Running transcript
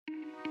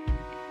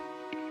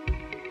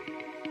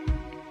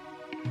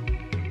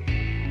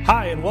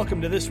Hi, and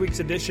welcome to this week's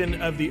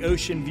edition of the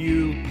Ocean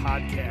View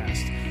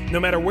Podcast. No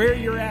matter where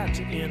you're at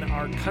in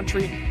our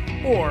country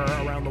or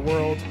around the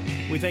world,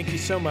 we thank you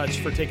so much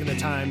for taking the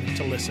time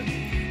to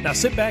listen. Now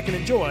sit back and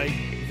enjoy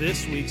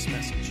this week's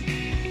message.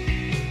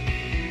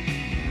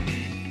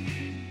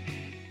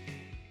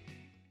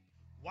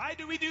 Why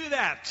do we do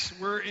that?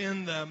 We're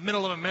in the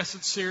middle of a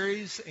message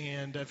series,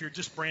 and if you're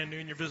just brand new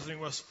and you're visiting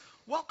with us,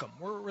 welcome.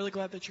 We're really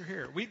glad that you're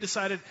here. We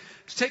decided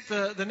to take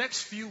the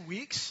next few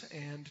weeks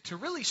and to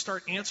really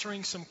start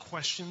answering some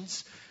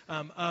questions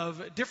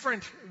of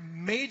different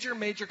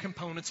major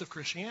components of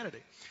Christianity.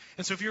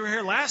 And so if you were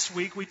here last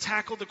week, we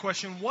tackled the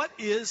question, what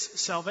is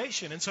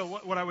salvation? And so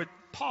what I would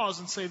pause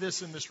and say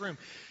this in this room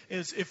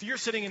is, if you're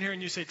sitting in here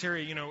and you say,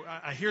 Terry,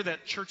 I hear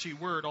that churchy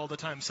word all the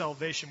time,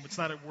 salvation. It's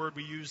not a word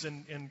we use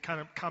in kind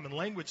of common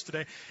language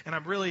today, and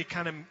I'm really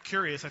kind of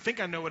curious. I think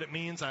I know what it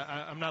means.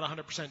 I'm not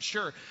 100%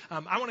 sure.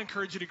 I want to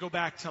encourage you to go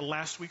back to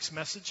last week's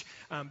message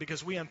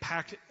because we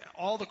unpacked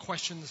all the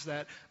questions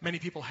that many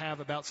people have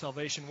about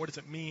salvation. What does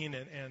it mean,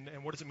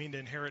 and what does it mean to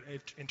inherit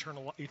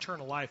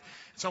eternal life?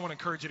 So I want to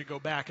encourage you to go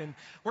back. And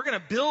we're going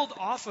to build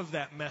off of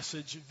that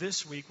message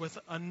this week with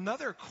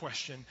another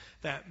question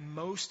that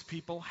most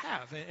people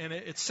have. And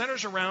it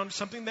centers around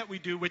something that we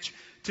do, which,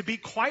 to be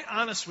quite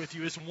honest with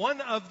you, is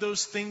one of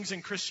those things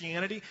in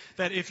Christianity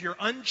that if you're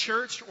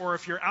unchurched or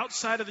if you're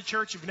outside of the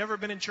church, you've never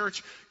been in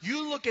church,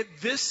 you look at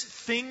this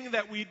thing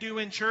that we do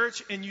in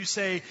church and you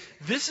say,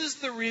 this is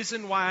the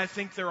reason why I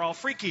think they're all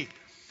freaky.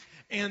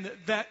 And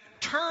that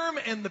term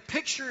and the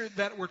picture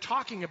that we're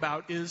talking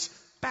about is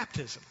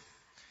baptism.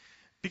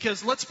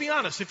 Because let's be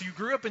honest, if you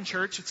grew up in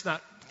church, it's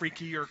not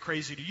freaky or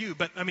crazy to you.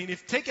 But I mean,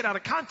 if take it out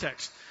of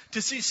context,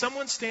 to see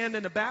someone stand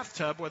in a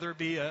bathtub, whether it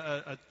be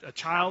a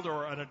child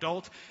or an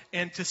adult,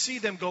 and to see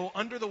them go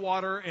under the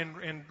water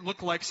and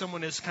look like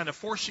someone is kind of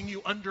forcing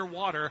you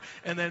underwater,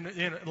 and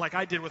then, like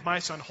I did with my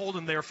son, hold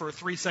him there for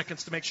 3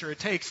 seconds to make sure it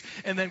takes,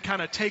 and then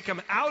kind of take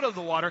him out of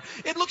the water,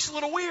 it looks a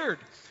little weird.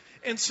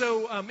 And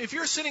so if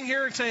you're sitting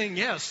here and saying,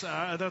 yes,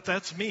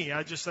 that's me,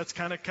 that's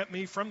kind of kept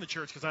me from the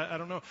church because I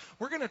don't know.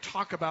 We're going to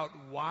talk about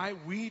why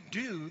we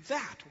do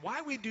that,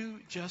 why we do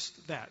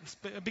just that.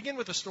 Let's begin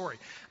with a story.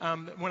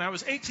 When I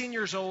was 18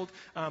 years old,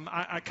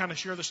 I kind of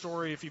share the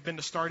story. If you've been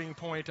to Starting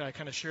Point, I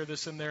kind of share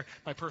this in there,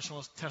 my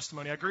personal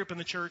testimony. I grew up in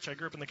the church. I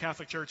grew up in the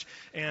Catholic Church,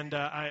 and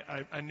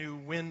I knew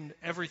when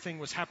everything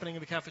was happening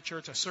in the Catholic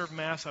Church. I served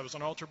Mass. I was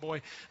an altar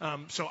boy.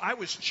 So I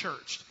was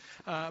churched.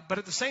 But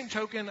at the same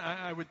token,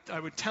 I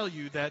would tell you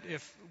that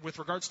if, with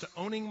regards to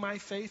owning my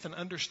faith and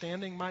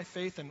understanding my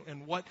faith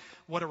and what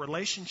a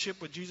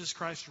relationship with Jesus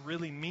Christ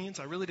really means,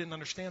 I really didn't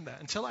understand that.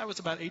 Until I was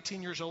about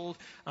 18 years old,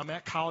 I'm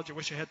at college. I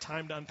wish I had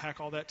time to unpack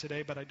all that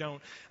today, but I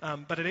don't.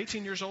 But at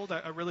 18 years old,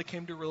 I really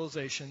came to a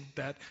realization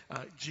that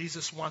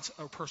Jesus wants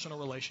a personal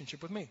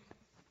relationship with me.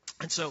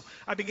 And so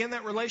I began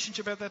that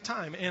relationship at that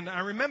time. And I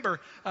remember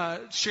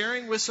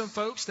sharing with some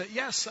folks that,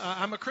 yes,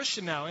 I'm a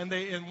Christian now. And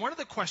one of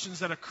the questions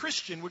that a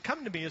Christian would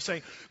come to me is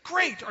say,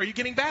 great, are you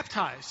getting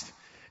baptized?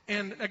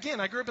 And again,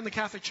 I grew up in the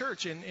Catholic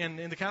Church. And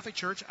in the Catholic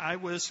Church, I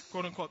was,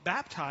 quote unquote,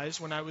 baptized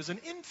when I was an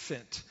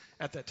infant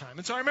at that time.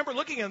 And so I remember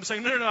looking at them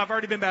saying, no, I've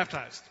already been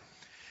baptized.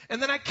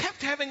 And then I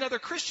kept having other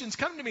Christians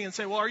come to me and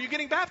say, well, are you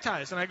getting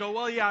baptized? And I go,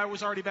 well, yeah, I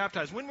was already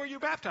baptized. When were you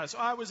baptized?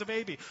 Oh, I was a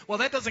baby. Well,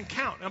 that doesn't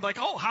count. And I'm like,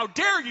 oh, how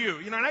dare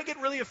you? And I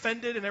get really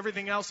offended and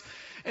everything else.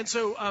 And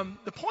so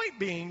the point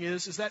being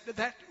is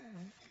that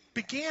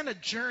began a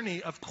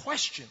journey of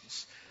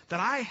questions that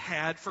I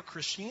had for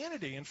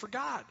Christianity and for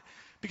God.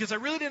 Because I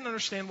really didn't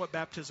understand what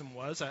baptism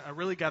was. I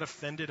really got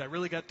offended. I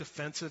really got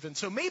defensive. And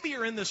so maybe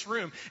you're in this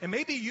room, and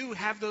maybe you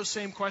have those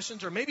same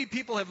questions, or maybe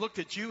people have looked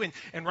at you,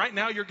 and right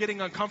now you're getting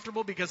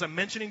uncomfortable because I'm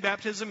mentioning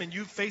baptism, and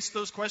you face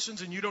those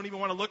questions, and you don't even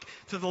want to look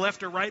to the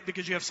left or right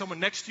because you have someone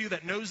next to you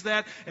that knows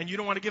that, and you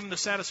don't want to give them the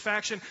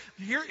satisfaction.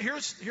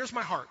 Here's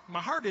my heart.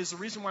 My heart is the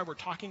reason why we're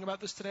talking about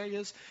this today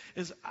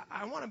is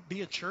I want to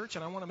be a church,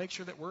 and I want to make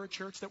sure that we're a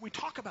church that we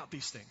talk about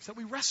these things, that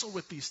we wrestle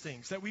with these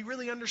things, that we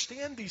really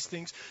understand these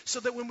things, so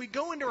that when we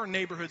go into our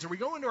neighborhoods or we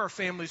go into our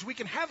families, we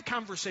can have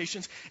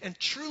conversations and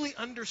truly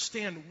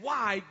understand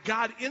why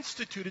God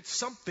instituted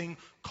something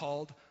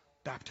called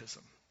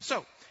baptism.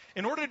 So,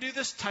 in order to do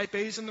this, type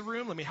A's in the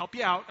room, let me help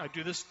you out. I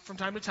do this from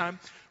time to time.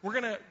 We're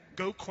going to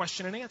go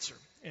question and answer.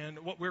 And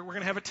we're going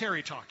to have a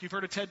Terry Talk. You've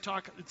heard of TED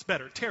Talk? It's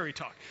better, Terry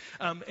Talk.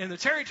 And the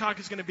Terry Talk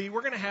is going to be, we're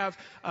going to have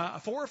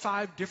 4 or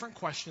 5 different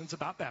questions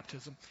about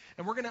baptism.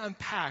 And we're going to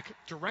unpack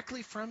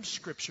directly from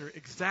Scripture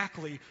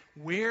exactly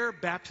where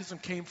baptism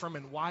came from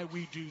and why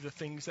we do the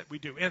things that we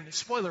do. And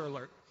spoiler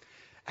alert,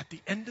 at the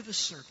end of the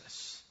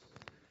service,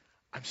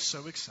 I'm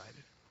so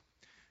excited.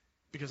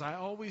 Because I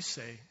always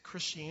say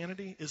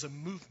Christianity is a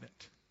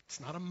movement. It's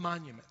not a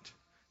monument.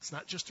 It's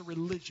not just a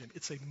religion.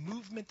 It's a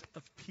movement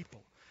of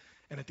people.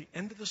 And at the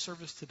end of the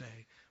service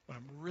today, what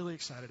I'm really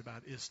excited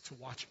about is to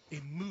watch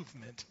a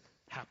movement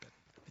happen.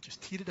 I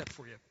just teed it up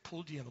for you,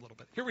 pulled you in a little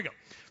bit. Here we go.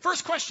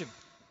 First question.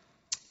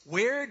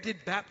 Where did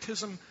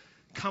baptism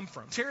come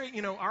from? Terry,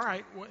 all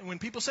right, when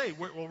people say,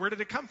 where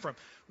did it come from?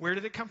 Where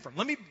did it come from?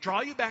 Let me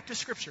draw you back to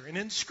Scripture. And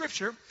in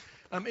Scripture,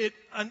 It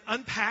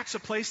unpacks a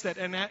place that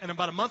in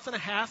about a month and a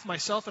half,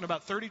 myself and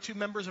about 32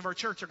 members of our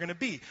church are going to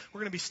be. We're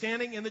going to be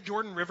standing in the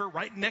Jordan River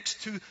right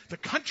next to the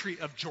country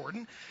of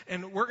Jordan,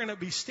 and we're going to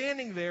be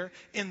standing there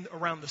in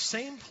around the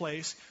same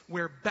place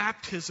where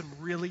baptism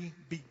really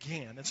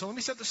began. And so let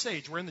me set the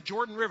stage. We're in the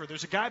Jordan River.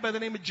 There's a guy by the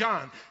name of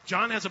John.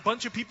 John has a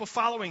bunch of people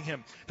following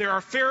him. There are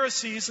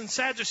Pharisees and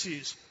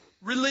Sadducees,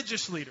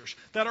 religious leaders,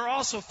 that are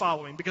also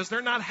following because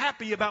they're not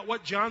happy about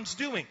what John's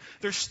doing.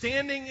 They're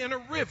standing in a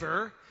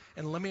river.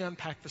 And let me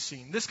unpack the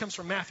scene. This comes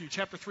from Matthew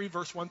chapter 3,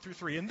 verse 1 through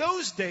 3. In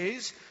those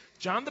days,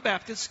 John the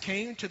Baptist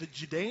came to the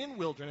Judean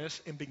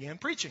wilderness and began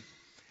preaching.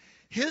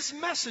 His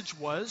message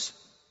was,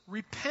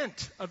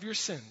 repent of your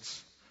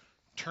sins.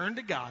 Turn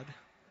to God,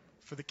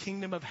 for the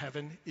kingdom of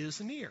heaven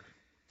is near.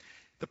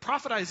 The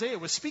prophet Isaiah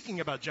was speaking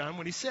about John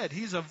when he said,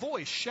 he's a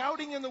voice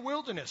shouting in the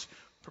wilderness,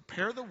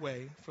 prepare the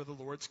way for the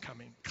Lord's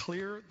coming.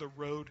 Clear the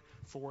road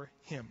for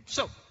him.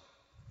 So,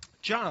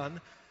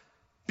 John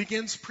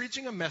begins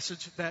preaching a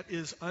message that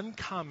is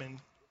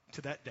uncommon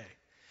to that day.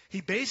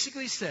 He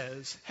basically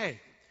says, hey,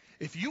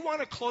 if you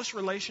want a close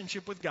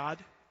relationship with God,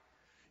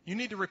 you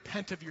need to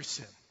repent of your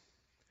sin.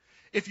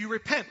 If you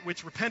repent,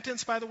 which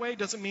repentance, by the way,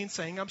 doesn't mean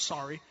saying I'm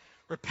sorry.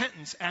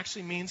 Repentance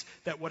actually means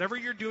that whatever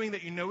you're doing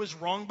that you know is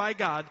wrong by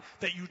God,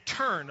 that you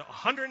turn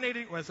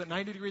 180, was it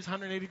 90 degrees,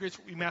 180 degrees?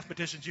 You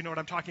mathematicians, you know what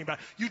I'm talking about.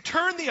 You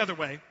turn the other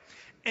way,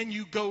 and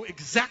you go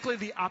exactly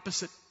the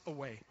opposite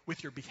away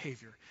with your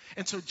behavior.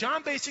 And so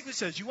John basically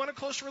says, you want a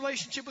close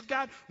relationship with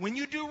God? When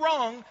you do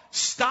wrong,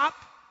 stop,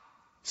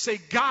 say,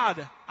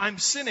 God, I'm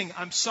sinning,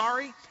 I'm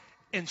sorry,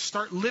 and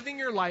start living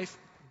your life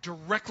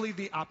directly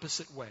the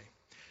opposite way.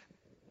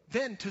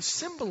 Then to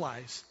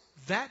symbolize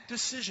that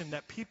decision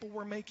that people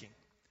were making,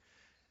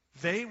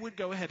 they would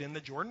go ahead in the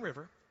Jordan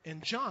River,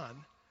 and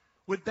John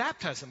would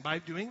baptize them by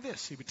doing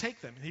this. He would take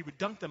them, and he would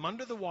dunk them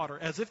under the water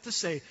as if to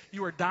say,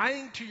 you are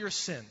dying to your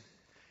sin.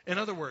 In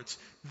other words,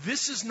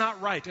 this is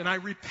not right, and I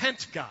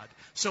repent, God.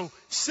 So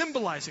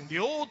symbolizing the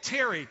old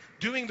Terry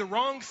doing the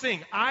wrong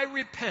thing, I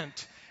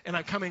repent, and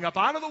I'm coming up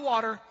out of the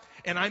water,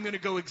 and I'm going to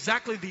go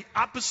exactly the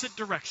opposite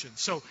direction.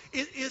 So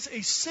it is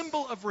a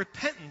symbol of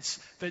repentance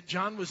that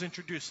John was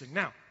introducing.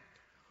 Now,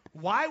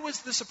 why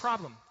was this a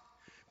problem?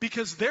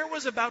 Because there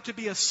was about to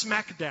be a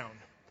smackdown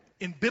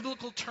in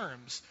biblical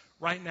terms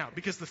right now.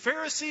 Because the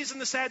Pharisees and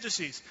the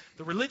Sadducees,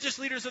 the religious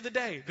leaders of the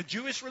day, the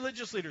Jewish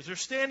religious leaders, they're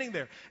standing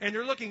there and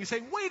they're looking and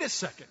saying, wait a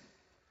second.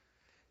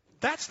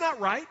 That's not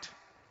right.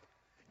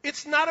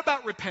 It's not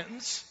about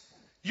repentance.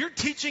 You're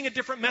teaching a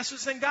different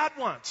message than God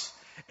wants.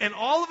 And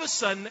all of a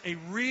sudden, a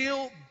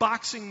real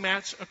boxing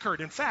match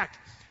occurred. In fact,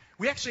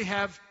 we actually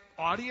have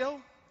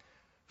audio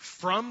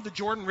from the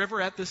Jordan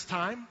River at this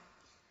time.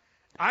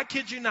 I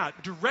kid you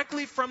not,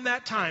 directly from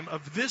that time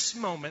of this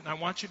moment, I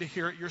want you to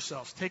hear it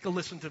yourselves. Take a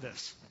listen to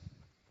this.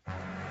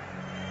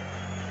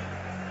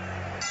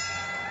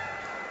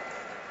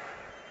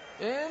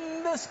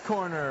 In this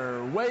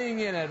corner, weighing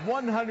in at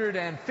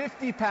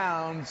 150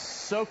 pounds,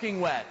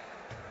 soaking wet,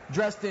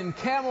 dressed in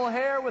camel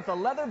hair with a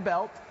leather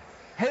belt,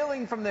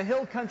 hailing from the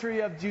hill country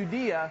of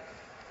Judea,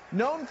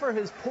 known for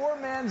his poor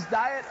man's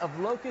diet of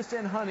locusts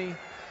and honey,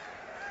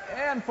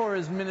 and for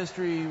his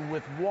ministry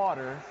with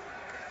water,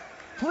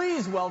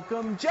 please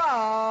welcome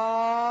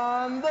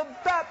John the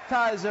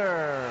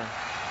Baptizer.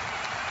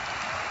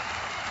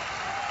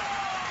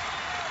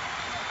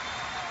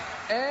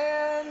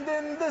 And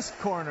in this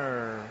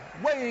corner,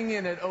 weighing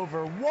in at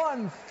over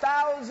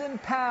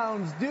 1,000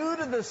 pounds due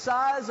to the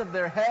size of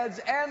their heads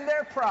and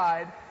their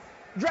pride,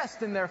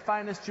 dressed in their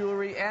finest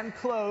jewelry and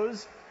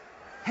clothes,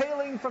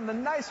 hailing from the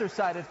nicer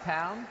side of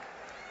town,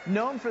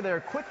 known for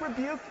their quick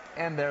rebuke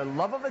and their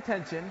love of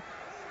attention,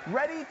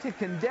 ready to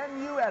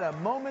condemn you at a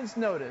moment's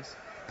notice,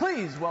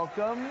 please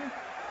welcome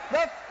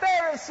the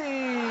Pharisees.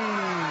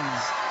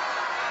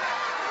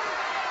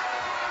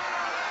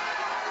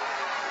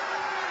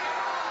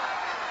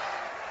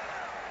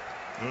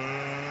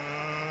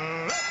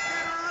 Let's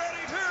get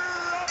ready to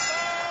rumble!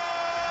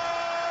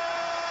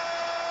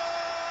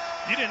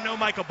 You didn't know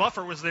Michael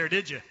Buffer was there,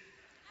 did you?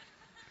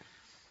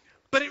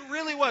 But it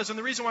really was, and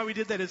the reason why we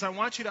did that is I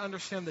want you to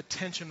understand the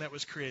tension that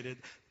was created.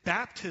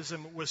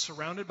 Baptism was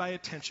surrounded by a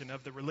tension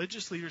of the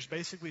religious leaders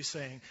basically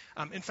saying,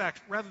 in fact,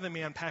 rather than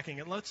me unpacking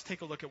it, let's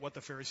take a look at what the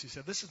Pharisees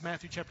said. This is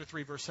Matthew chapter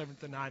 3, verse 7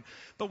 to 9.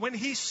 But when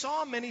he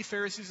saw many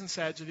Pharisees and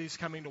Sadducees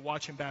coming to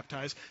watch him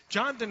baptize,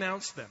 John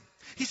denounced them.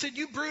 He said,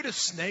 you brood of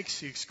snakes,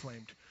 he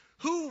exclaimed.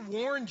 Who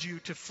warned you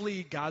to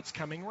flee God's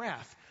coming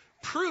wrath?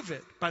 Prove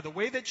it by the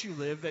way that you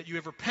live, that you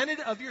have repented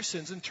of your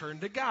sins and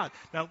turned to God.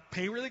 Now,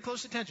 pay really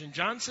close attention.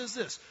 John says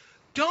this,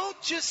 don't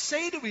just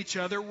say to each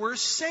other, we're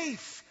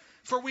safe,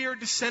 for we are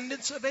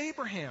descendants of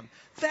Abraham.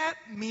 That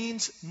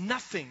means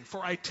nothing,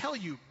 for I tell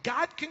you,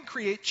 God can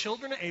create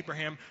children of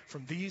Abraham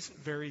from these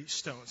very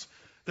stones.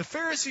 The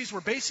Pharisees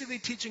were basically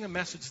teaching a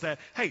message that,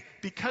 hey,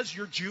 because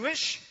you're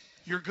Jewish,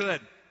 you're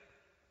good.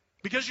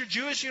 Because you're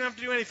Jewish, you don't have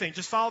to do anything.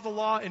 Just follow the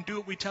law and do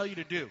what we tell you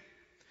to do.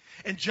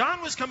 And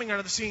John was coming out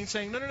of the scene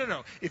saying,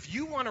 no. If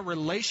you want a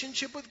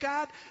relationship with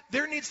God,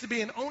 there needs to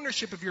be an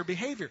ownership of your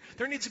behavior.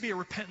 There needs to be a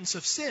repentance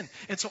of sin.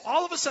 And so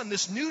all of a sudden,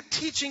 this new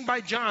teaching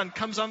by John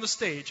comes on the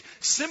stage,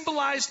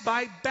 symbolized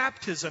by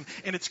baptism,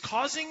 and it's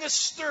causing a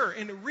stir.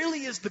 And it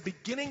really is the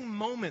beginning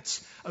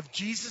moments of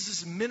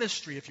Jesus'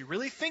 ministry, if you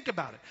really think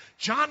about it.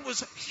 John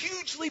was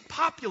hugely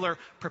popular,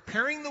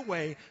 preparing the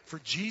way for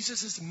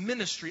Jesus'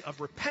 ministry of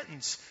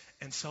repentance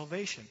and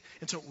salvation.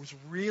 And so it was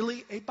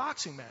really a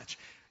boxing match.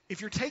 If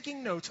you're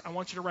taking notes, I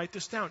want you to write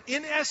this down.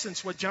 In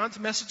essence, what John's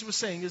message was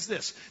saying is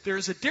this. There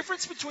is a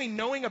difference between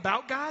knowing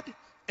about God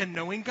and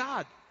knowing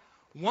God.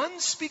 One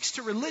speaks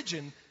to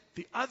religion,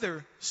 the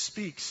other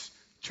speaks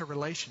to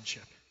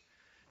relationship.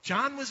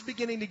 John was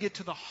beginning to get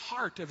to the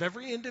heart of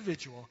every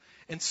individual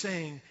and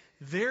saying,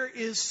 there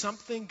is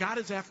something, God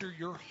is after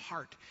your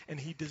heart, and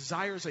he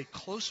desires a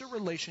closer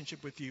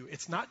relationship with you.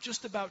 It's not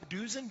just about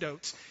do's and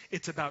don'ts.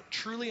 It's about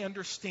truly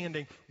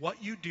understanding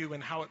what you do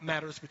and how it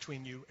matters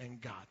between you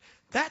and God.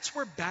 That's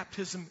where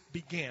baptism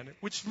began,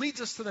 which leads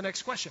us to the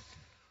next question.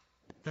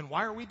 Then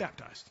why are we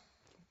baptized?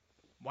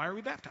 Why are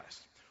we baptized?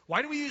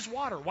 Why do we use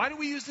water? Why do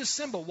we use this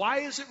symbol?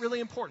 Why is it really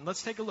important?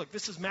 Let's take a look.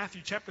 This is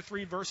Matthew chapter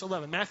 3, verse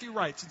 11. Matthew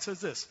writes and says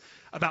this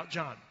about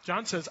John.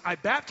 John says, I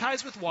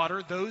baptize with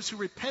water those who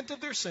repent of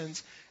their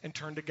sins and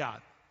turn to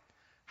God.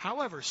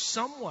 However,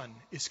 someone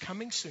is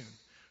coming soon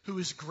who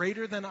is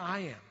greater than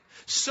I am.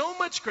 So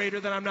much greater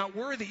that I'm not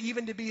worthy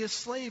even to be his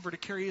slave or to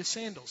carry his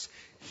sandals.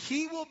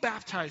 He will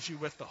baptize you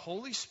with the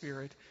Holy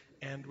Spirit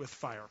and with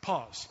fire.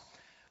 Pause.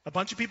 A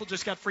bunch of people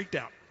just got freaked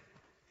out.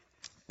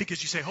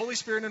 Because you say Holy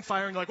Spirit and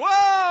fire, and you're like,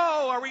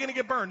 whoa, are we going to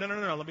get burned?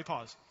 No. Let me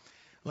pause.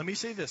 Let me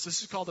say this.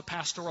 This is called a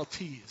pastoral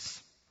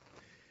tease.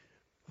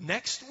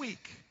 Next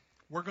week,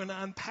 we're going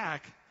to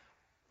unpack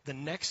the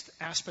next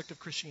aspect of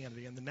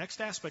Christianity. And the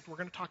next aspect we're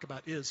going to talk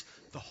about is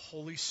the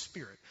Holy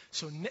Spirit.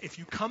 So if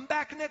you come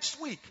back next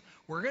week,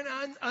 we're going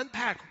to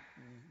unpack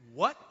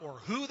what or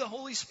who the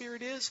Holy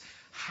Spirit is,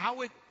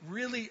 how it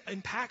really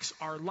impacts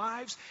our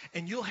lives,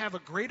 and you'll have a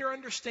greater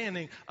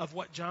understanding of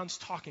what John's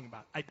talking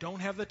about. I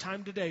don't have the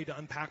time today to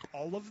unpack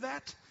all of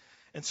that,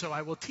 and so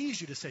I will tease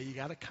you to say you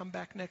got to come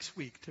back next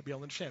week to be able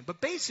to understand. But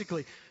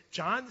basically,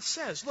 John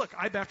says, look,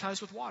 I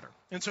baptize with water.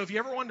 And so if you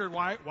ever wondered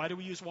why do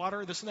we use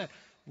water, this and that,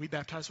 we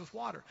baptize with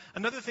water.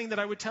 Another thing that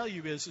I would tell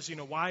you is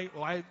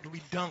why do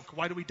we dunk?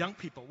 Why do we dunk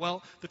people?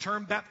 Well, the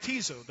term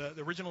baptizo,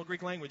 the original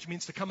Greek language,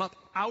 means to come up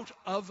out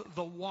of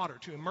the water,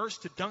 to immerse,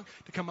 to dunk,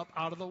 to come up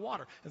out of the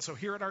water. And so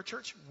here at our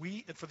church,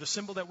 for the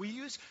symbol that we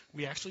use,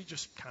 we actually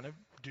just kind of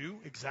do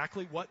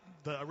exactly what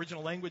the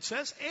original language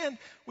says, and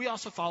we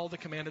also follow the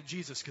command of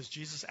Jesus, because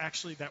Jesus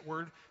actually, that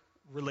word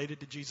related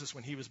to Jesus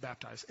when he was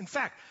baptized. In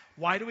fact,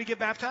 why do we get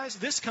baptized?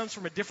 This comes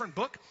from a different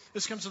book.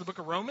 This comes from the book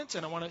of Romans,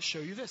 and I want to show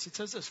you this. It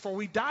says this, for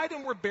we died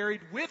and were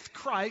buried with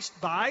Christ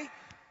by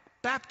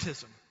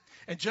baptism.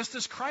 And just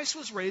as Christ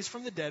was raised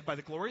from the dead by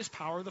the glorious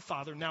power of the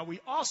Father, now we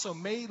also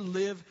may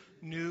live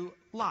new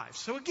lives.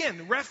 So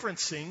again,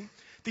 referencing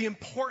the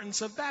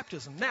importance of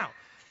baptism. Now,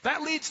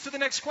 that leads to the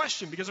next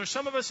question, because there's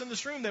some of us in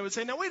this room that would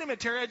say, now wait a minute,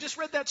 Terry, I just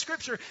read that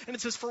scripture, and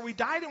it says, for we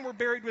died and were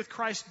buried with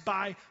Christ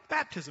by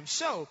baptism.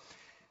 So,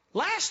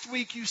 last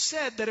week you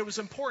said that it was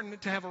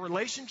important to have a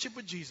relationship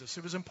with Jesus.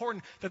 It was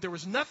important that there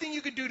was nothing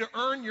you could do to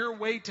earn your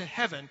way to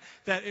heaven,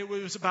 that it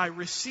was by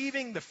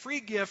receiving the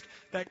free gift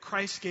that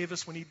Christ gave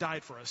us when he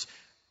died for us.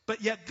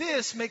 But yet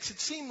this makes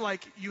it seem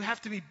like you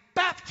have to be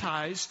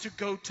baptized to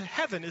go to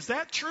heaven. Is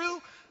that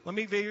true? Let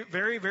me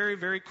very, very,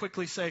 very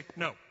quickly say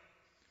no.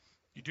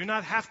 You do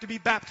not have to be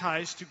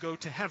baptized to go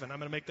to heaven. I'm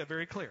going to make that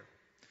very clear.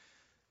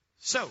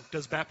 So,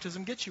 does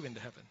baptism get you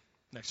into heaven?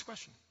 Next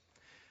question.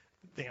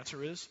 The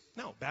answer is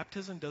no.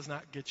 Baptism does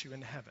not get you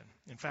into heaven.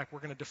 In fact,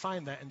 we're going to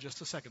define that in just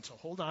a second. So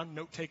hold on,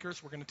 note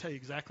takers. We're going to tell you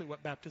exactly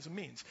what baptism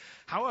means.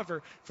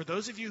 However, for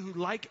those of you who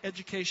like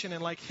education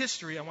and like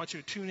history, I want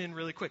you to tune in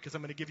really quick, because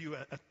I'm going to give you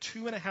a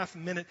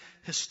 2.5-minute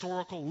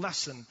historical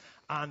lesson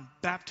on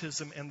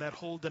baptism and that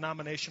whole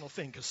denominational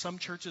thing. Because some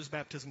churches,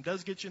 baptism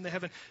does get you into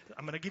heaven.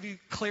 I'm going to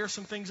clear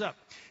some things up.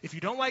 If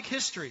you don't like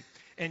history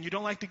and you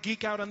don't like to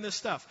geek out on this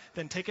stuff,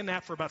 then take a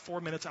nap for about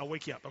 4 minutes. I'll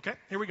wake you up, okay?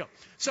 Here we go.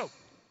 So,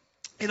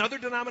 in other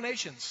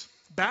denominations,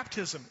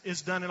 baptism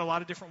is done in a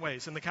lot of different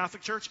ways. In the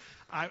Catholic Church,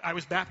 I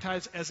was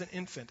baptized as an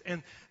infant.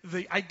 And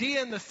the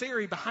idea and the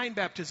theory behind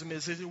baptism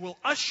is that it will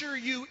usher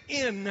you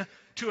in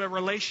to a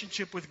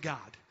relationship with God.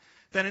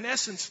 That in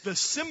essence, the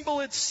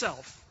symbol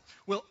itself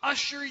will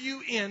usher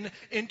you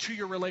into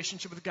your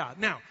relationship with God.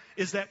 Now,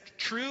 is that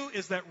true?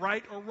 Is that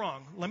right or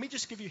wrong? Let me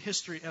just give you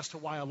history as to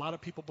why a lot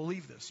of people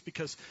believe this.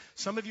 Because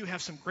some of you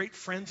have some great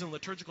friends in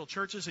liturgical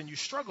churches, and you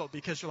struggle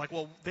because you're like,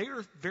 well, they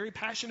are very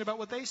passionate about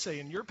what they say,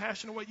 and you're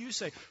passionate about what you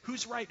say.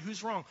 Who's right?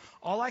 Who's wrong?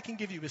 All I can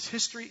give you is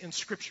history and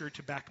scripture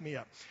to back me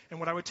up. And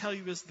what I would tell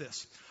you is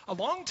this. A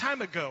long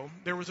time ago,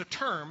 there was a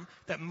term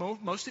that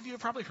most of you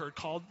have probably heard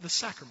called the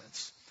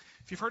sacraments.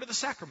 If you've heard of the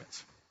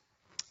sacraments,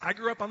 I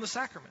grew up on the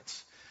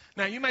sacraments.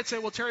 Now, you might say,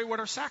 well, Terry,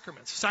 what are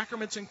sacraments?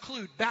 Sacraments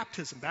include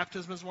baptism.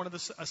 Baptism is one of the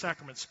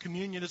sacraments.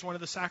 Communion is one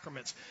of the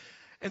sacraments.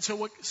 And so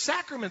what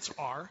sacraments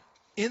are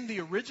in the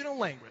original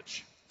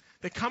language,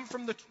 they come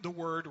from the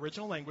word,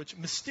 original language,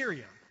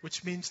 mysterion,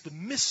 which means the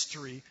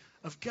mystery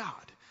of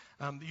God.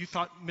 You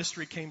thought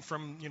mystery came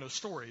from,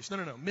 stories.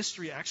 No.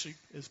 Mystery actually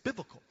is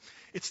biblical.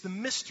 It's the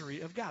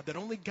mystery of God that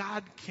only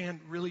God can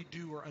really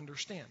do or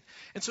understand.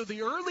 And so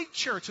the early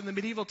church in the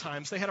medieval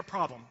times, they had a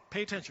problem.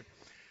 Pay attention.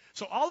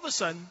 So all of a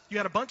sudden, you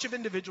had a bunch of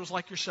individuals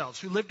like yourselves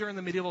who lived during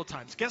the medieval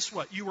times. Guess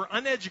what? You were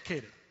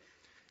uneducated.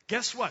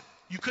 Guess what?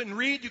 You couldn't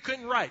read, you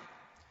couldn't write.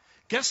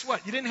 Guess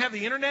what? You didn't have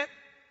the internet.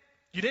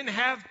 You didn't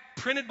have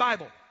printed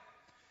Bible.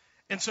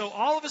 And so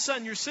all of a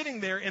sudden you're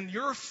sitting there and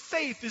your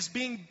faith is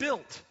being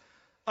built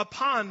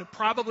upon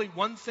probably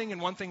one thing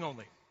and one thing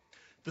only.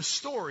 The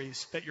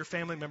stories that your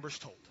family members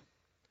told.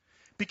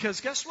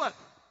 Because guess what?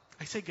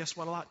 I say guess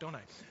what a lot, don't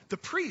I? The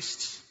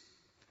priests,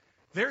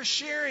 they're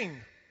sharing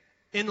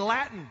in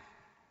Latin.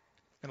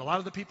 And a lot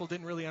of the people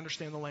didn't really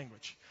understand the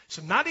language.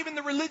 So not even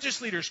the religious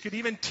leaders could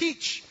even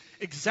teach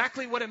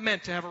exactly what it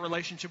meant to have a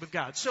relationship with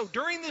God. So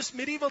during this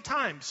medieval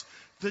times,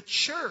 the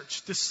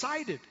church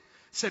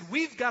said,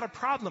 we've got a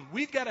problem.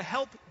 We've got to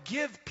help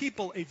give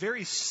people a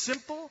very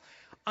simple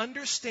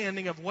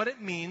understanding of what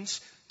it means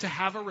to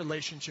have a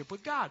relationship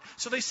with God.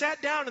 So they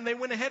sat down and they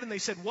went ahead and they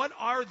said, what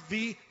are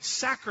the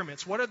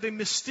sacraments? What are the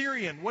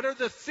mysterion? What are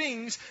the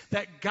things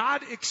that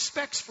God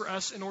expects for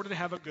us in order to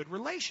have a good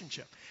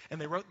relationship?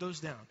 And they wrote those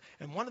down.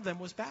 And one of them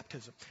was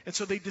baptism. And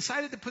so they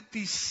decided to put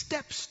these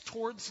steps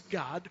towards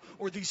God,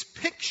 or these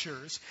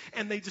pictures,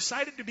 and they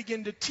decided to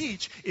begin to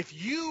teach, if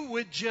you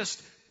would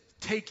just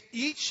take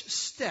each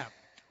step,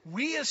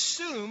 we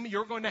assume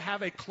you're going to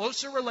have a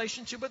closer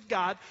relationship with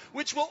God,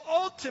 which will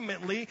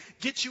ultimately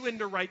get you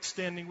into right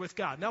standing with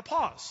God. Now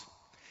pause.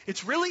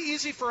 It's really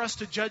easy for us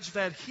to judge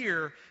that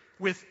here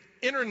with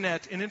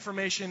internet and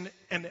information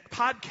and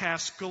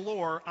podcasts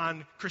galore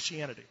on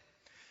Christianity.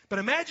 But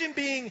imagine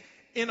being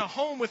in a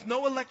home with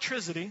no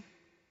electricity,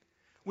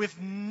 with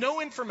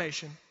no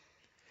information,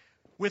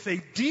 with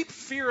a deep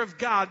fear of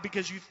God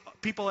because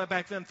people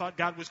back then thought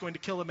God was going to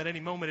kill them at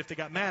any moment if they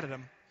got mad at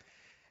him.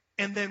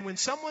 And then when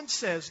someone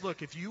says,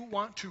 look, if you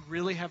want to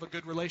really have a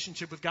good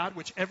relationship with God,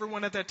 which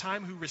everyone at that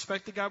time who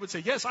respected God would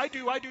say, yes, I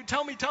do,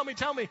 tell me,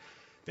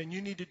 then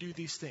you need to do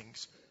these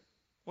things.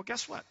 Well,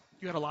 guess what?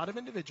 You had a lot of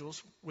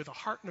individuals with a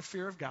heart and a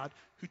fear of God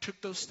who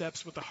took those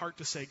steps with the heart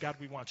to say, God,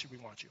 we want you, we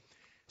want you.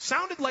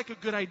 Sounded like a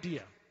good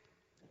idea.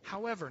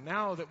 However,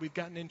 now that we've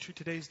gotten into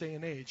today's day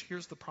and age,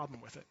 here's the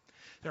problem with it.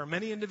 There are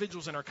many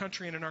individuals in our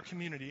country and in our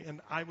community,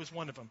 and I was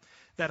one of them,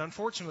 that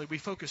unfortunately we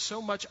focus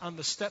so much on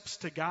the steps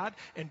to God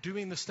and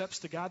doing the steps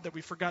to God that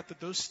we forgot that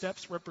those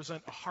steps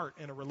represent a heart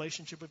and a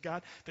relationship with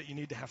God that you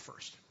need to have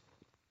first.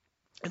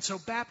 And so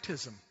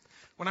baptism,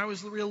 when I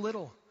was real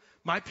little,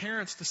 my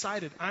parents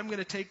decided, I'm going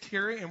to take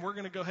Terry and we're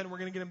going to go ahead and we're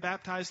going to get him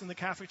baptized in the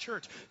Catholic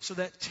Church so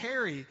that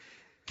Terry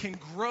can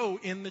grow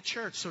in the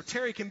church, so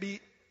Terry can be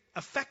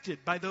affected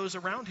by those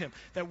around him,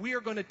 that we are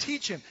going to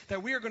teach him,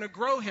 that we are going to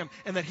grow him,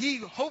 and that he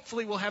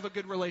hopefully will have a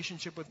good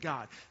relationship with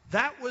God.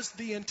 That was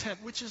the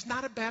intent, which is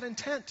not a bad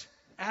intent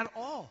at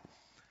all.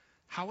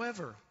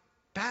 However,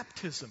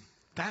 baptism,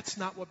 that's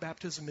not what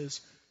baptism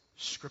is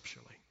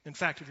scripturally. In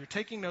fact, if you're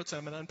taking notes,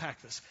 I'm going to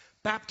unpack this.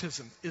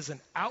 Baptism is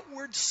an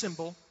outward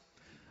symbol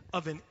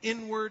of an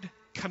inward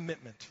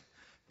commitment.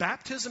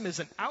 Baptism is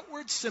an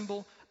outward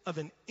symbol of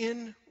an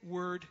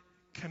inward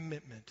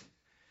commitment.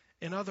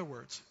 In other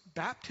words,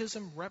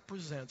 baptism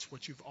represents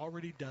what you've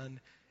already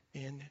done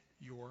in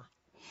your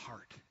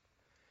heart.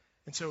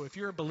 And so if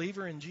you're a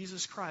believer in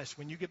Jesus Christ,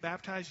 when you get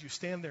baptized, you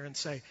stand there and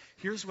say,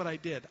 here's what I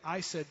did.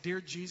 I said,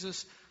 dear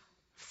Jesus,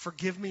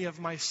 forgive me of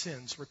my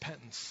sins,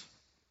 repentance.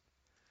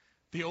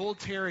 The old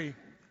Terry,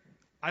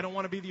 I don't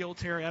want to be the old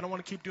Terry. I don't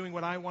want to keep doing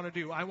what I want to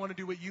do. I want to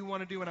do what you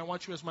want to do, and I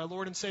want you as my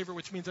Lord and Savior,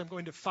 which means I'm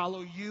going to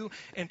follow you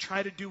and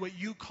try to do what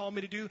you call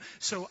me to do.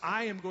 So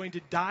I am going to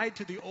die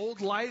to the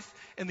old life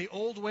and the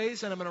old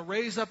ways, and I'm going to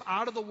raise up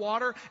out of the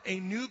water a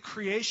new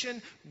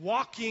creation,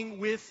 walking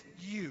with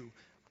you.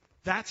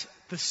 That's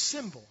the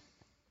symbol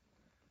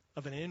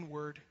of an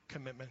inward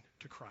commitment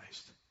to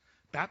Christ.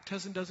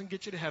 Baptism doesn't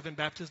get you to heaven.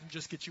 Baptism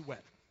just gets you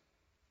wet.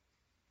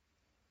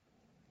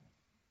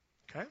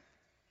 Okay?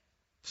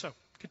 So,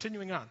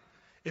 continuing on.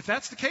 If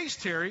that's the case,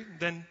 Terry,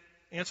 then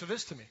answer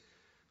this to me.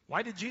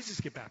 Why did Jesus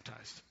get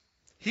baptized?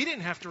 He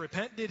didn't have to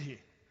repent, did he?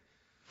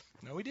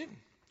 No, he didn't.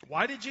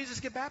 Why did Jesus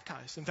get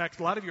baptized? In fact,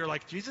 a lot of you are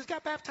like, Jesus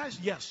got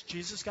baptized? Yes,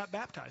 Jesus got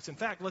baptized. In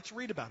fact, let's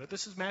read about it.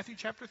 This is Matthew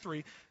chapter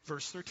 3,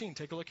 verse 13.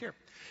 Take a look here.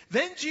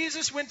 Then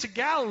Jesus went to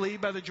Galilee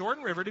by the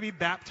Jordan River to be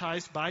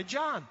baptized by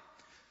John.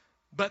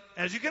 But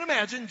as you can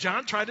imagine,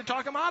 John tried to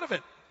talk him out of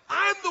it.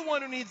 I'm the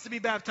one who needs to be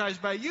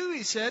baptized by you,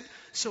 he said.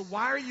 So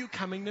why are you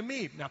coming to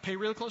me? Now pay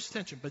real close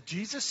attention. But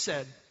Jesus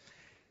said,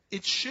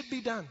 it should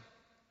be done.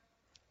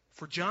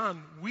 For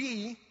John,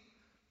 we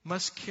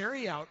must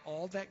carry out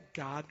all that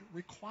God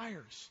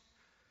requires.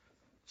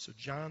 So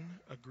John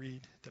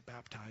agreed to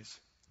baptize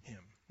him.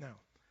 Now,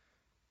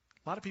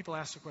 A lot of people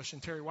ask the question,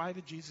 Terry, why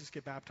did Jesus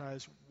get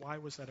baptized? Why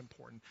was that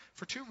important?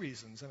 For two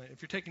reasons. And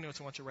if you're taking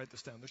notes, I want you to write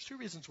this down. There's two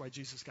reasons why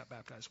Jesus got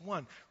baptized.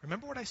 One,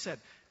 remember what I said.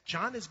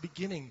 John is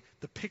beginning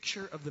the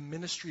picture of the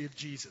ministry of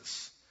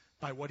Jesus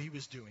by what he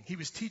was doing. He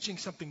was teaching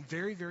something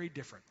very, very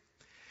different.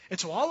 And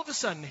so all of a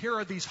sudden, here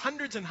are these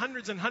hundreds and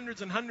hundreds and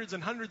hundreds and hundreds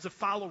and hundreds of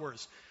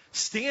followers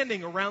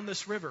standing around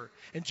this river.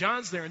 And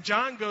John's there. And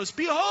John goes,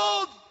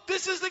 behold,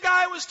 this is the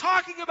guy I was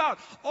talking about.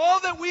 All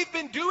that we've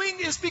been doing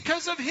is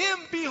because of him.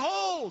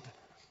 Behold.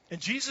 And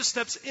Jesus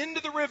steps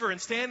into the river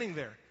and standing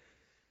there.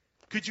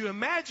 Could you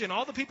imagine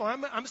all the people?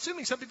 I'm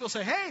assuming some people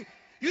say, hey,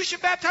 you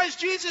should baptize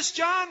Jesus,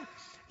 John.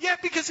 Yeah,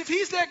 because if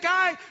he's that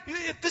guy,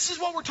 if this is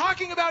what we're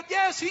talking about.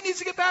 Yes, he needs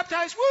to get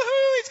baptized.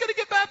 Woohoo, he's going to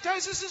get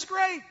baptized. This is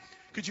great.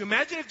 Could you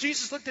imagine if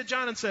Jesus looked at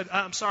John and said,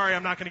 I'm sorry,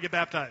 I'm not going to get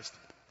baptized?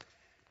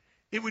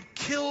 It would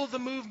kill the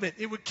movement.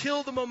 It would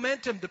kill the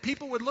momentum. The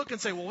people would look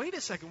and say, well, wait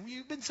a second.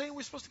 You've been saying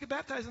we're supposed to get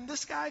baptized. And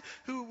this guy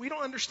who we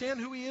don't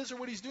understand who he is or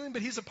what he's doing,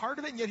 but he's a part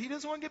of it, and yet he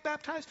doesn't want to get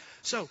baptized.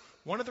 So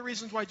one of the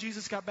reasons why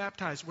Jesus got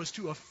baptized was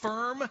to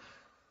affirm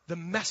the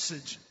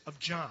message of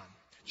John.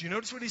 Did you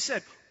notice what he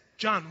said?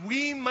 John,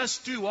 we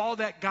must do all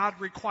that God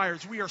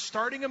requires. We are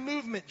starting a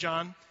movement,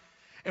 John.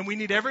 And we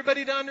need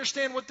everybody to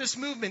understand what this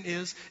movement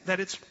is, that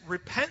it's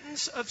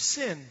repentance of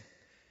sin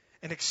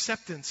and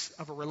acceptance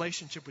of a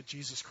relationship with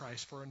Jesus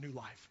Christ for a new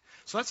life.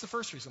 So that's the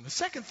first reason. The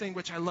second thing,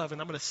 which I love,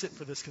 and I'm going to sit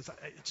for this because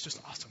it's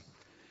just awesome.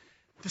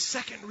 The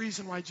second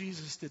reason why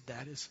Jesus did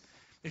that is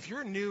if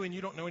you're new and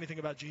you don't know anything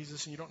about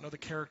Jesus and you don't know the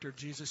character of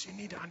Jesus, you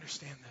need to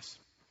understand this.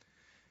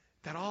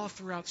 That all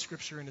throughout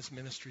Scripture and his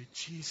ministry,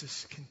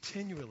 Jesus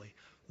continually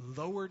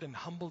lowered and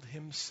humbled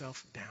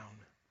himself down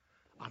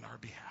on our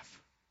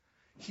behalf.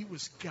 He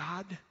was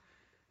God.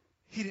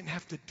 He didn't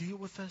have to deal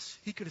with us.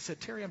 He could have said,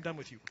 Terry, I'm done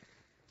with you.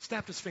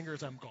 Snapped his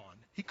fingers, I'm gone.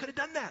 He could have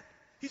done that.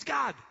 He's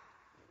God.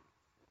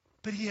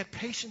 But he had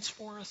patience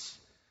for us.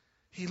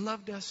 He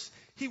loved us.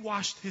 He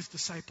washed his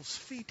disciples'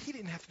 feet. He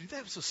didn't have to do that.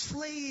 It was a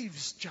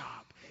slave's job.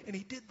 And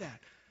he did that.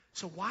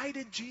 So why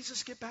did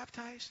Jesus get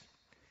baptized?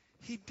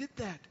 He did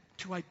that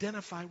to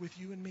identify with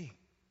you and me.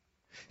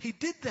 He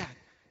did that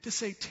to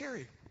say,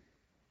 Terry,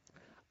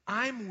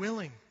 I'm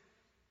willing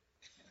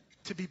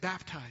to be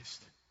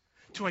baptized,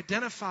 to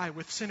identify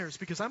with sinners,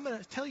 because I'm going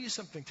to tell you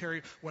something,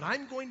 Terry. What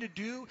I'm going to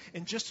do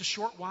in just a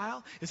short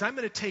while is I'm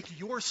going to take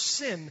your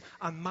sin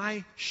on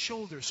my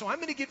shoulders. So I'm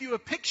going to give you a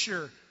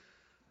picture,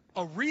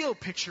 a real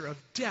picture of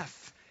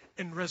death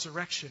and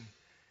resurrection.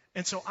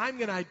 And so I'm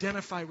going to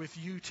identify with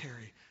you,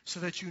 Terry, so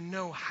that you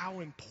know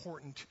how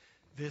important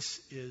this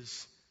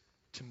is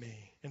to me.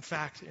 In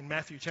fact, in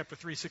Matthew chapter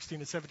 3, 16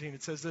 and 17,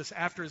 it says this: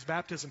 after his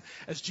baptism,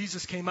 as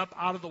Jesus came up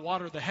out of the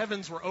water, the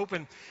heavens were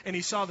open, and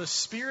he saw the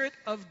Spirit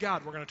of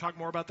God, we're going to talk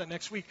more about that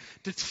next week,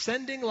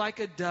 descending like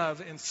a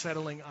dove and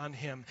settling on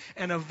him.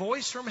 And a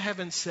voice from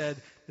heaven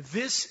said,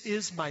 this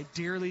is my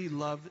dearly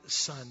loved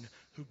Son,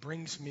 who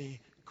brings me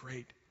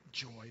great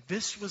joy.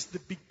 This was the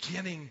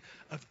beginning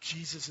of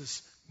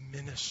Jesus'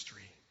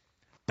 ministry.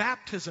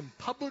 Baptism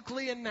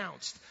publicly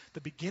announced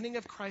the beginning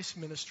of Christ's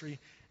ministry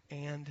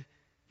and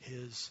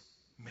his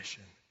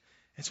mission.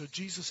 And so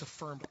Jesus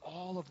affirmed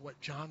all of what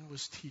John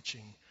was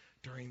teaching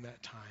during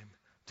that time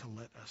to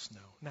let us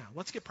know. Now,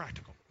 let's get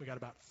practical. We got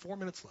about 4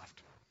 minutes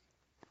left.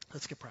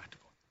 Let's get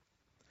practical.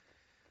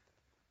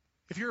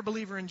 If you're a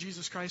believer in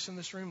Jesus Christ in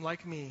this room,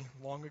 like me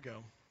long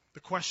ago,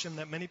 the question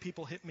that many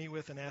people hit me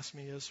with and ask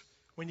me is,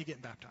 when you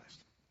get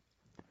baptized?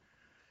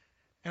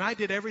 And I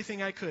did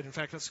everything I could. In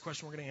fact, that's the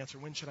question we're going to answer.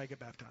 When should I get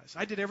baptized?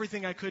 I did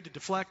everything I could to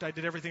deflect. I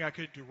did everything I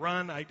could to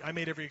run. I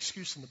made every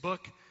excuse in the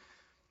book.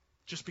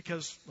 Just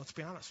because, let's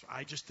be honest,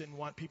 I just didn't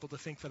want people to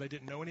think that I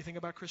didn't know anything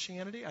about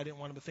Christianity. I didn't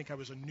want them to think I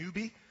was a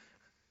newbie.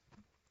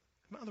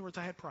 In other words,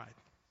 I had pride.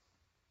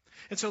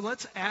 And so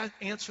let's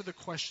answer the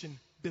question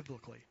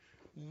biblically.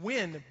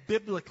 When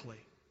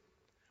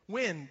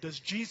does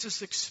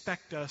Jesus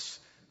expect us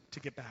to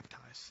get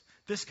baptized?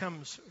 This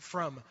comes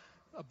from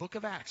a book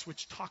of Acts,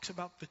 which talks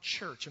about the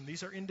church, and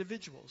these are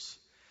individuals.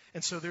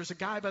 And so there's a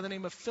guy by the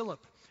name of Philip,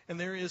 and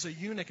there is a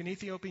eunuch, an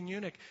Ethiopian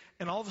eunuch,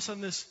 and all of a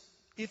sudden this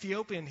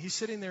Ethiopian, he's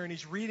sitting there and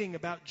he's reading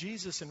about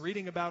Jesus and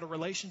reading about a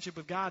relationship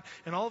with God,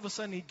 and all of a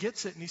sudden he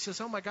gets it and he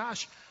says, oh my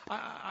gosh,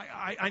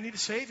 I need a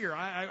Savior.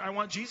 I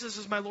want Jesus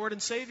as my Lord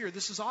and Savior.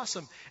 This is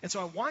awesome. And so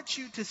I want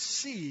you to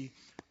see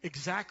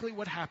exactly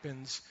what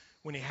happens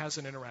when he has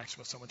an interaction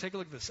with someone. Take a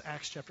look at this,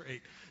 Acts chapter 8.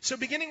 So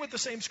beginning with the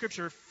same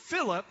scripture,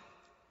 Philip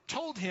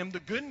told him the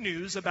good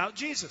news about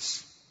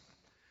Jesus.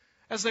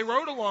 As they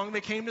rode along,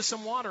 they came to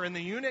some water, and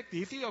the eunuch,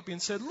 the Ethiopian,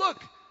 said,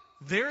 look,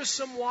 there's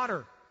some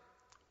water.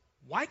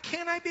 Why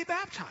can't I be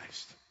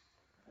baptized?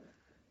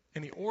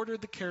 And he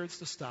ordered the carriage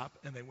to stop,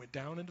 and they went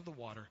down into the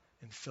water,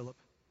 and Philip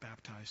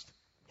baptized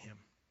him.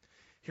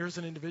 Here's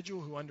an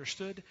individual who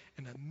understood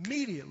and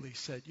immediately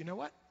said, you know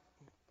what?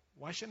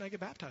 Why shouldn't I get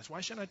baptized?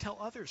 Why shouldn't I tell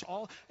others?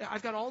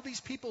 I've got all these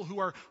people who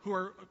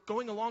are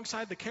going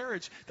alongside the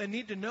carriage that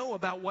need to know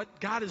about what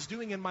God is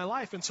doing in my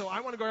life. And so I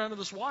want to go down to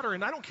this water,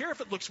 and I don't care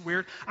if it looks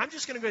weird. I'm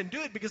just going to go ahead and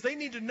do it because they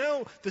need to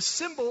know the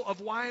symbol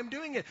of why I'm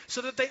doing it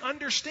so that they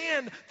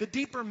understand the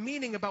deeper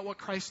meaning about what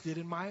Christ did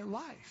in my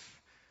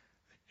life.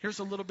 Here's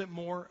a little bit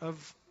more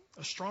of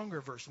a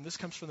stronger version. This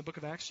comes from the book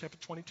of Acts, chapter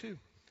 22.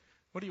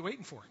 What are you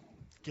waiting for?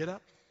 Get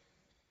up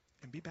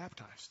and be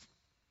baptized.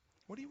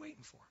 What are you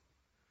waiting for?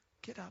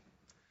 Get up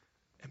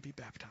and be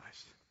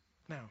baptized.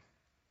 Now,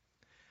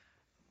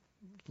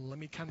 let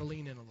me kind of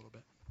lean in a little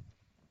bit.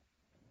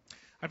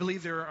 I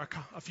believe there are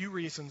a few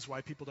reasons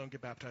why people don't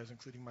get baptized,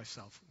 including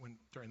myself,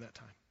 during that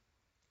time.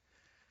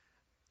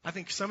 I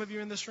think some of you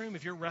in this room,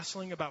 if you're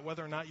wrestling about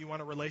whether or not you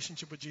want a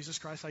relationship with Jesus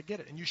Christ, I get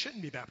it, and you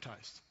shouldn't be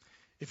baptized.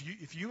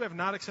 If you have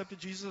not accepted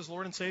Jesus as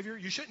Lord and Savior,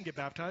 you shouldn't get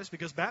baptized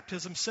because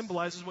baptism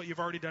symbolizes what you've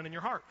already done in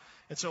your heart.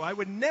 And so I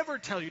would never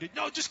tell you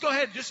no, just go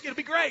ahead. It'll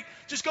be great.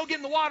 Just go get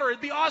in the water. It'd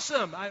be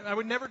awesome. I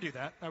would never do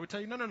that. I would tell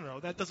you,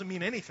 no. That doesn't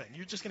mean anything.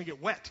 You're just going to get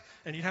wet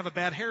and you'd have a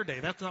bad hair day.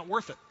 That's not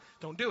worth it.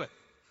 Don't do it.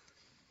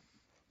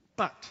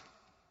 But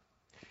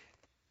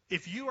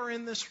if you are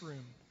in this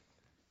room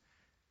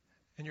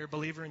and you're a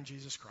believer in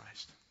Jesus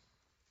Christ,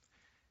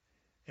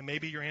 and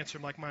maybe your answer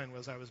like mine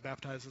was, I was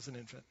baptized as an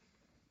infant.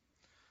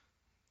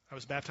 I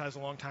was baptized a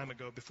long time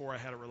ago before I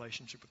had a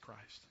relationship with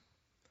Christ.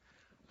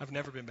 I've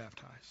never been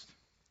baptized.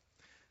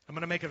 I'm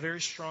going to make a very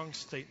strong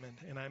statement,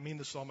 and I mean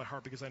this with all my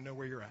heart because I know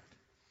where you're at.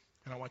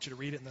 And I want you to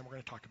read it, and then we're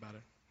going to talk about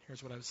it.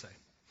 Here's what I would say.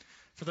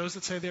 For those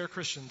that say they are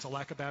Christians, a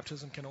lack of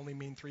baptism can only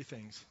mean three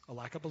things: a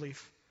lack of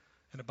belief,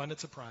 an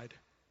abundance of pride,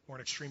 or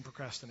an extreme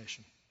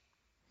procrastination.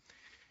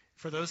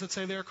 For those that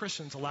say they are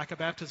Christians, a lack of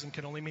baptism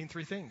can only mean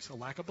three things: a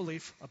lack of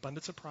belief,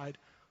 abundance of pride,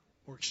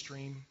 or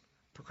extreme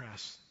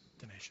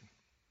procrastination.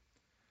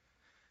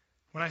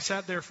 When I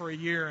sat there for a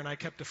year and I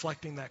kept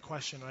deflecting that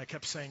question and I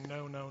kept saying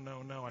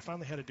no, I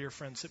finally had a dear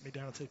friend sit me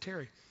down and say,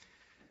 Terry,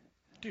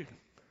 dude,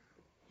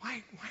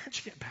 why aren't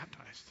you getting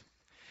baptized?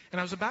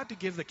 And I was about to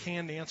give the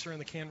canned answer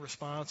and the canned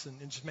response and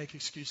just make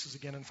excuses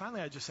again. And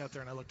finally I just sat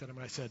there and I looked at him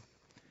and I said,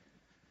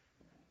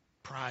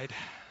 pride.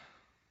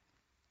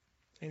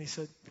 And he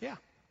said, yeah,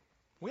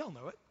 we all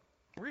know it.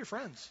 We're your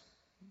friends.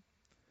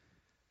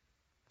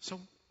 So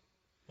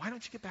why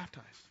don't you get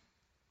baptized?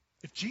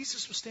 If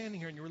Jesus was standing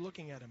here and you were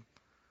looking at him,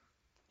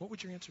 what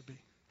would your answer be?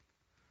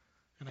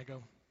 And I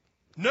go,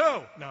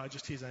 no, I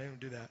just tease. I didn't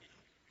do that.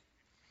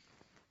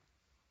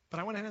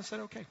 But I went ahead and said,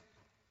 okay.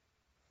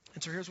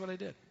 And so here's what I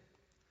did.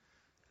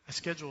 I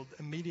scheduled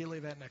immediately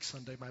that next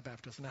Sunday my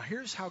baptism. Now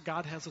here's how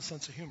God has a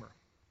sense of humor.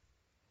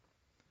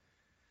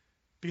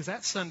 Because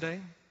that Sunday,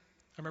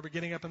 I remember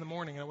getting up in the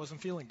morning and I wasn't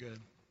feeling good.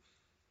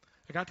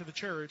 I got to the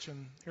church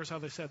and here's how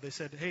they said. They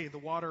said, hey, the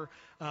water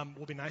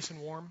will be nice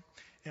and warm.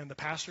 And the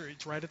pastor,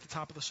 it's right at the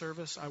top of the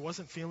service. I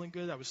wasn't feeling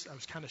good. I was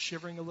kind of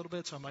shivering a little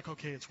bit. So I'm like,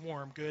 okay, it's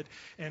warm, good.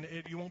 And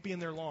you won't be in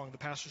there long. The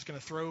pastor's going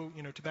to throw,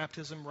 to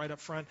baptism right up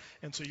front.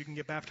 And so you can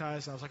get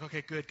baptized. And I was like,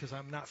 okay, good, because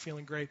I'm not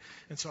feeling great.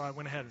 And so I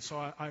went ahead. And so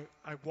I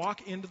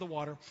walk into the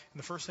water. And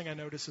the first thing I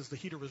noticed is the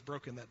heater was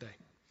broken that day.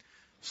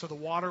 So the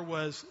water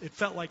it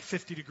felt like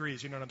 50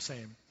 degrees. You know what I'm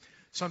saying?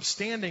 So I'm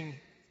standing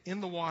in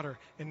the water,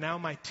 and now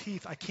my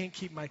teeth, I can't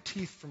keep my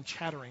teeth from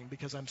chattering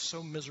because I'm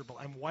so miserable.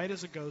 I'm white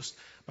as a ghost.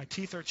 My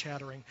teeth are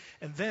chattering.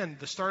 And then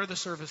the start of the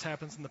service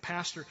happens, and the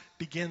pastor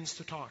begins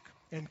to talk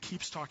and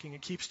keeps talking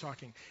and keeps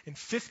talking. And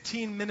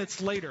 15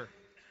 minutes later,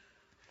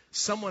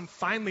 someone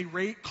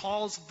finally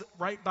calls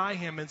right by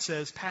him and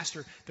says,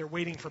 Pastor, they're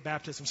waiting for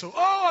baptism. So,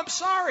 I'm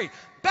sorry,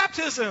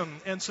 baptism.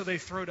 And so they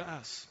throw to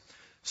us.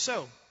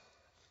 So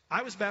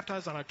I was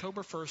baptized on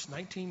October 1st,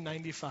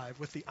 1995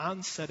 with the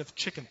onset of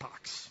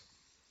chickenpox.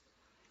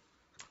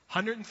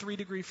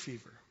 103-degree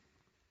fever.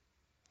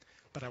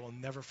 But I will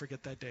never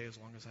forget that day as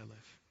long as I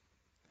live.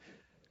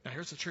 Now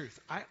here's the truth.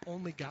 I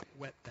only got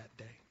wet that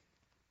day.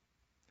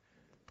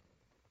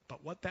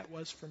 But what that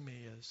was for me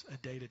is a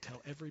day to tell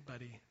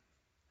everybody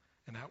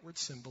an outward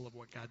symbol of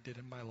what God did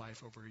in my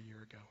life over a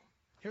year ago.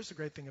 Here's the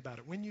great thing about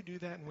it. When you do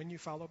that and when you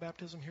follow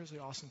baptism, here's the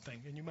awesome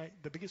thing. And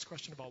the biggest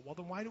question of all, well,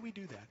 then why do we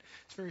do that?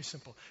 It's very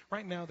simple.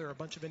 Right now, there are a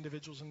bunch of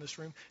individuals in this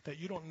room that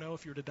you don't know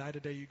if you were to die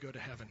today, you go to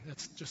heaven.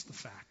 That's just the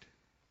fact.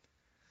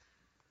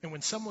 And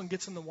when someone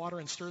gets in the water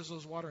and stirs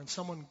those water and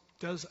someone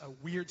does a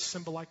weird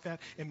symbol like that,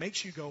 it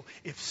makes you go,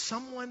 if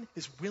someone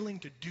is willing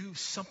to do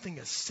something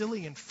as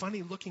silly and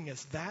funny looking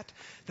as that,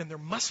 then there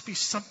must be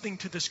something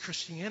to this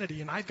Christianity,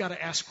 and I've got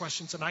to ask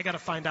questions and I got to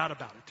find out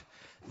about it.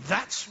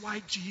 That's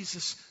why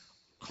Jesus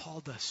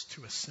called us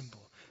to a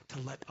symbol,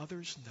 to let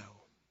others know.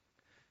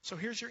 So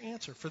here's your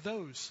answer. For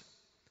those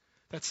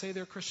that say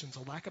they're Christians,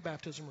 a lack of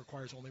baptism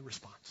requires only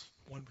response.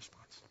 One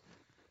response.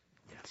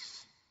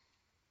 Yes.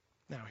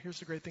 Now, here's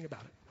the great thing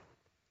about it.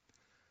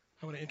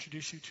 I want to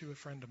introduce you to a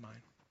friend of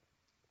mine.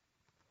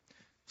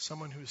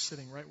 Someone who is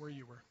sitting right where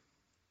you were.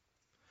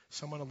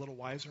 Someone a little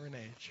wiser in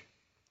age.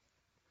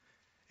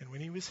 And when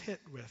he was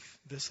hit with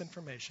this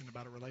information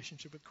about a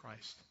relationship with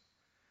Christ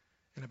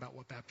and about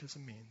what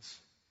baptism means,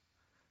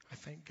 I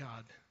thank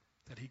God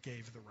that he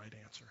gave the right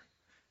answer.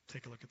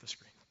 take a look at the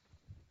screen.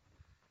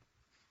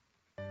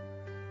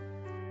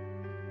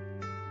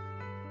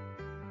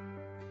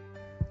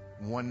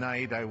 One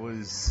night I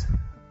was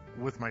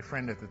with my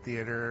friend at the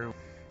theater.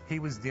 He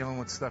was dealing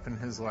with stuff in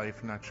his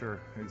life, not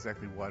sure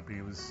exactly what, but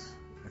he was,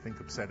 I think,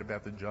 upset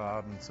about the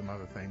job and some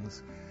other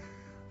things.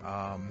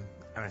 And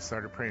I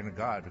started praying to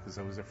God because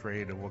I was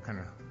afraid of what kind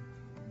of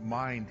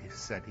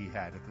mindset he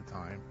had at the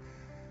time.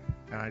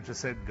 And I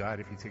just said, God,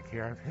 if you take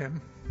care of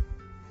him,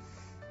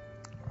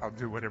 I'll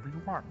do whatever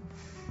you want.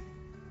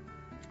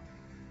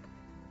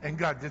 And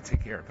God did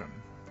take care of him.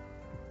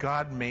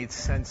 God made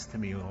sense to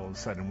me all of a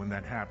sudden when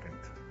that happened.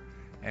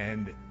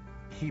 And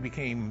it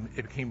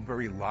became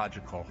very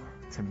logical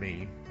to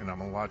me, and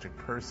I'm a logic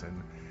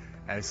person,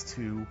 as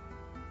to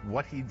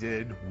what he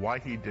did, why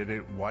he did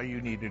it, why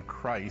you needed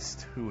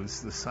Christ, who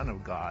is the Son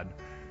of God,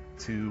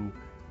 to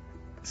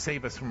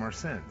save us from our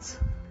sins.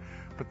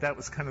 But that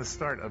was kind of the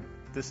start of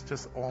this.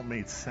 Just all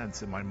made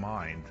sense in my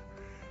mind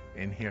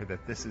in here,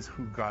 that this is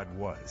who God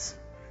was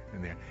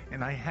in there.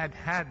 And I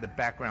had the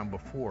background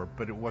before,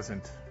 but it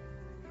wasn't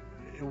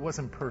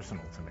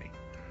personal to me.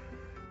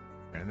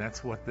 And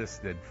that's what this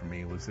did for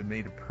me, was it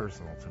made it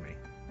personal to me.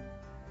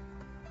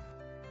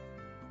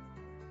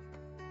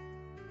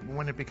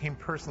 When it became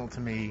personal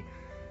to me,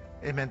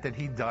 it meant that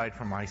he died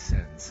for my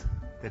sins,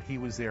 that he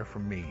was there for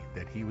me,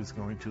 that he was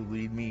going to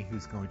lead me, he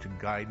was going to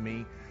guide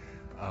me,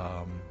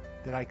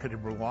 that I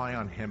could rely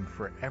on him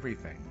for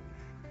everything.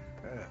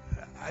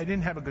 I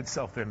didn't have a good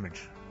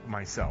self-image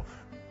myself,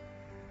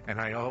 and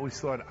I always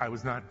thought I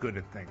was not good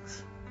at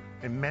things.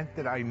 It meant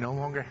that I no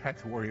longer had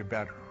to worry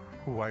about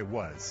who I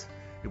was.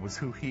 It was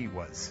who he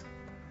was.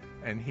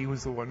 And he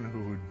was the one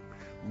who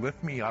would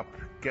lift me up,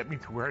 get me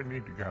to where I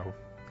need to go.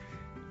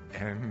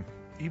 And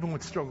even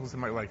with struggles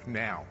in my life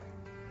now,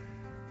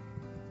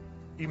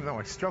 even though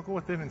I struggle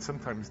with it and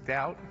sometimes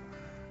doubt,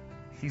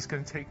 he's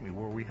going to take me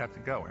where we have to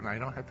go. And I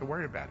don't have to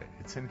worry about it.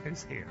 It's in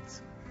his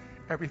hands.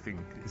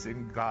 Everything is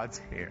in God's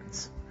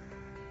hands.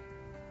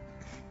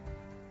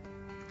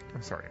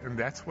 I'm sorry. And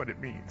that's what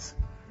it means.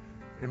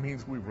 It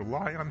means we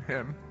rely on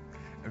him,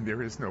 and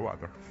there is no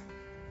other.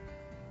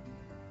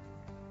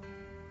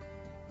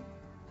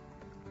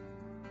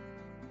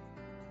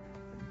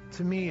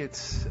 To me,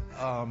 it's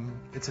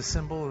a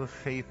symbol of the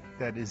faith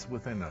that is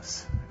within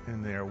us.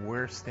 In there,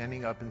 we're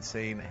standing up and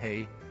saying,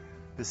 "Hey,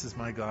 this is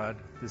my God,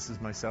 this is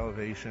my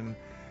salvation,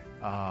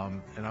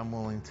 and I'm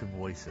willing to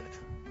voice it."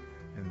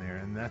 In there,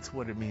 and that's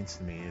what it means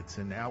to me. It's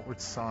an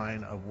outward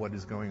sign of what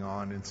is going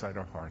on inside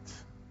our hearts.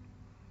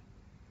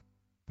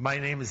 My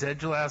name is Ed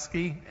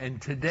Jolowski,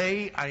 and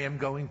today I am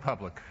going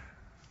public.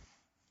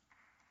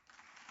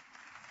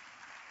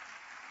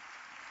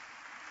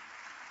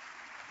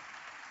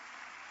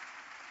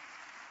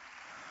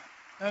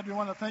 Ed, we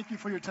want to thank you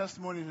for your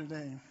testimony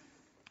today.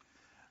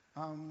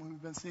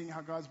 We've been seeing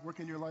how God's worked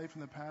in your life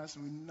in the past,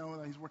 and we know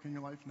that he's working in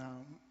your life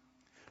now.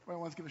 I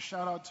want to give a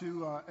shout out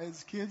to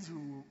Ed's kids,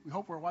 who we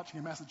hope are watching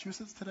in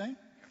Massachusetts today,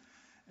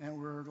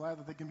 and we're glad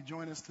that they can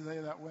join us today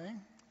that way.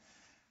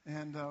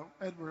 And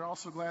Ed, we're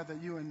also glad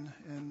that you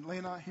and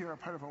Lena here are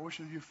part of our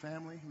Ocean View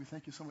family. We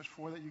thank you so much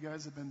for that. You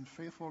guys have been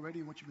faithful already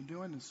in what you've been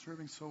doing and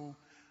serving so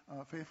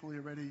faithfully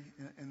already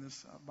in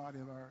this body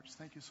of ours.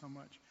 Thank you so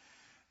much.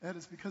 Ed,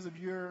 it's because of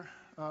your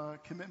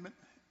commitment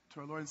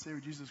to our Lord and Savior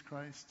Jesus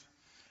Christ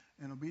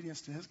and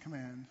obedience to his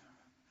command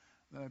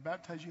that I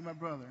baptize you, my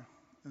brother,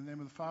 in the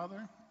name of the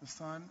Father, the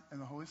Son, and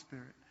the Holy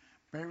Spirit.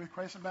 Buried with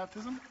Christ in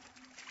baptism,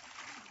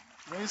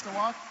 raised to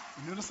walk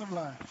in newness of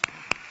life.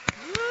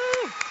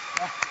 Woo!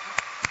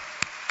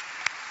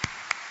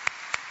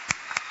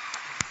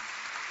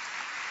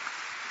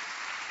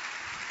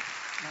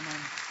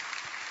 Amen.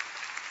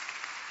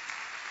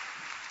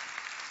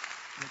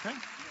 You okay?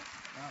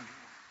 Yeah.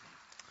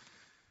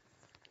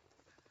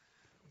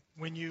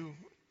 When you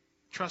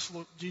trust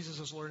Jesus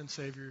as Lord and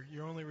Savior,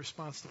 your only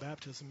response to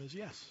baptism is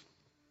yes.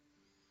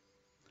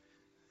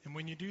 And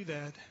when you do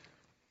that,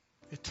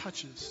 it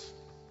touches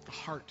the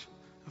heart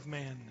of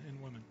man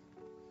and woman.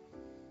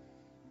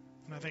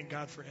 And I thank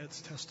God for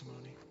Ed's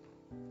testimony.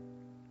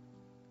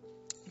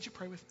 Would you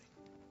pray with me?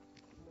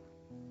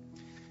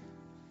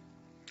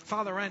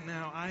 Father, right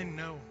now, I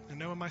know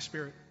in my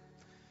spirit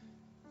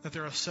that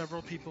there are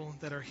several people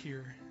that are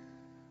here.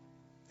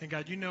 And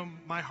God, you know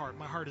my heart.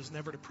 My heart is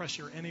never to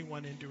pressure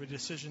anyone into a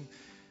decision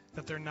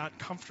that they're not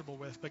comfortable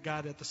with. But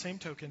God, at the same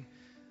token,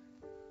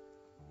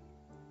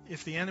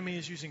 if the enemy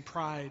is using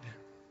pride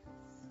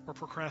or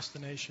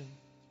procrastination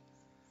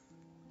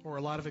or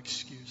a lot of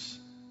excuse,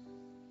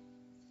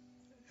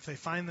 if they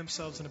find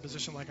themselves in a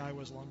position like I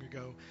was long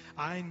ago,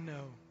 I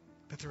know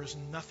that there is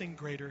nothing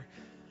greater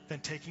than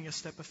taking a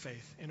step of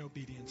faith in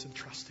obedience and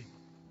trusting.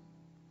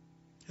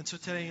 And so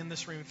today in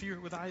this room, if you're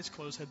with eyes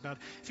closed, head bowed,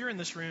 if you're in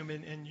this room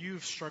and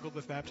you've struggled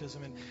with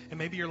baptism, and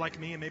maybe you're like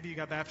me, and maybe you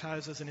got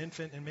baptized as an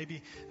infant, and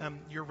maybe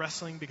you're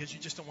wrestling because you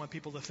just don't want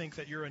people to think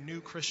that you're a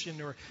new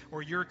Christian,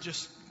 or you're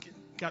just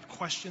got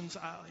questions,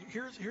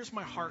 here's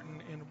my heart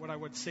and what I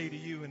would say to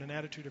you in an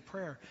attitude of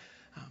prayer.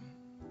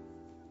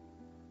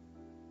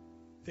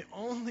 The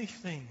only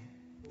thing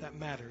that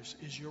matters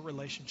is your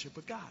relationship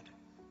with God.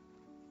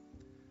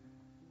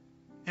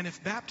 And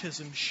if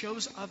baptism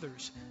shows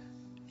others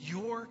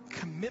your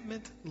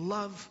commitment,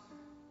 love,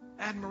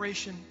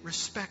 admiration,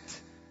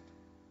 respect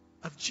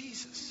of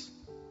Jesus,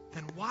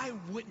 then why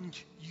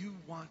wouldn't you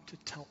want to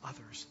tell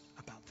others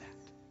about that?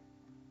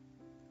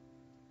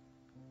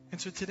 And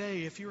so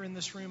today, if you're in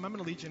this room, I'm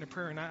going to lead you in a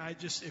prayer. And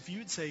if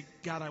you'd say,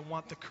 God, I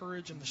want the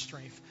courage and the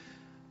strength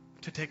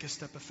to take a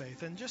step of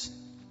faith. And just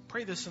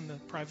pray this in the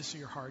privacy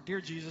of your heart.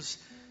 Dear Jesus,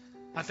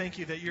 I thank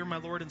you that you're my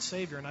Lord and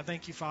Savior. And I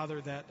thank you,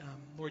 Father, that,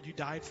 Lord, you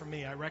died for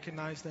me. I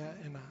recognize that,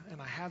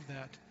 and I have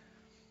that.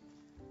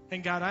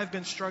 And God, I've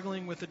been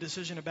struggling with the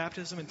decision of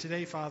baptism. And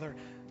today, Father,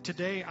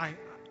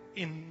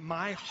 in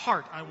my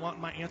heart, I want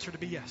my answer to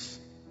be yes.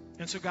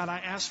 And so, God, I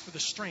ask for the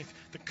strength,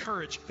 the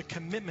courage, the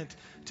commitment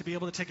to be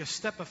able to take a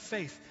step of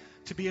faith,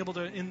 to be able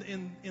to,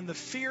 in the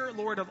fear,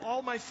 Lord, of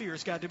all my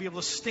fears, God, to be able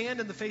to stand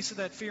in the face of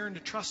that fear and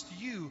to trust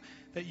you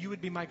that you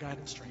would be my guide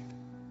and strength.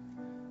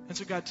 And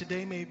so, God,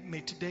 today may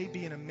today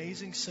be an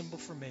amazing symbol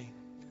for me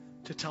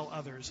to tell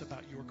others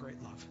about your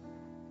great love.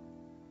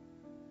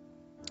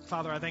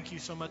 Father, I thank you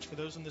so much for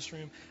those in this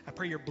room. I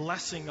pray your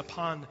blessing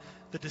upon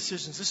the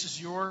decisions. This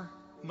is your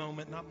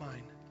moment, not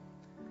mine.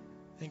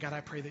 And God,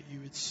 I pray that you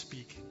would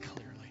speak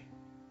clearly.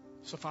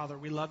 So, Father,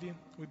 we love you,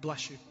 we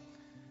bless you,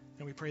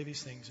 and we pray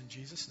these things in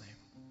Jesus' name.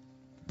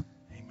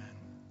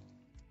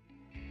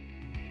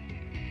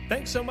 Amen.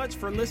 Thanks so much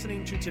for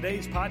listening to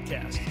today's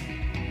podcast.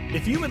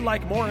 If you would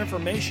like more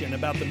information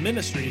about the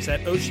ministries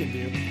at Ocean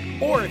View,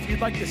 or if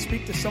you'd like to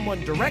speak to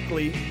someone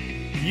directly,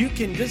 you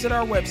can visit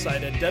our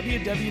website at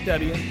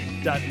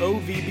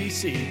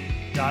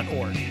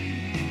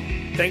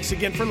www.ovbc.org. Thanks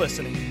again for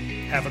listening.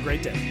 Have a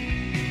great day.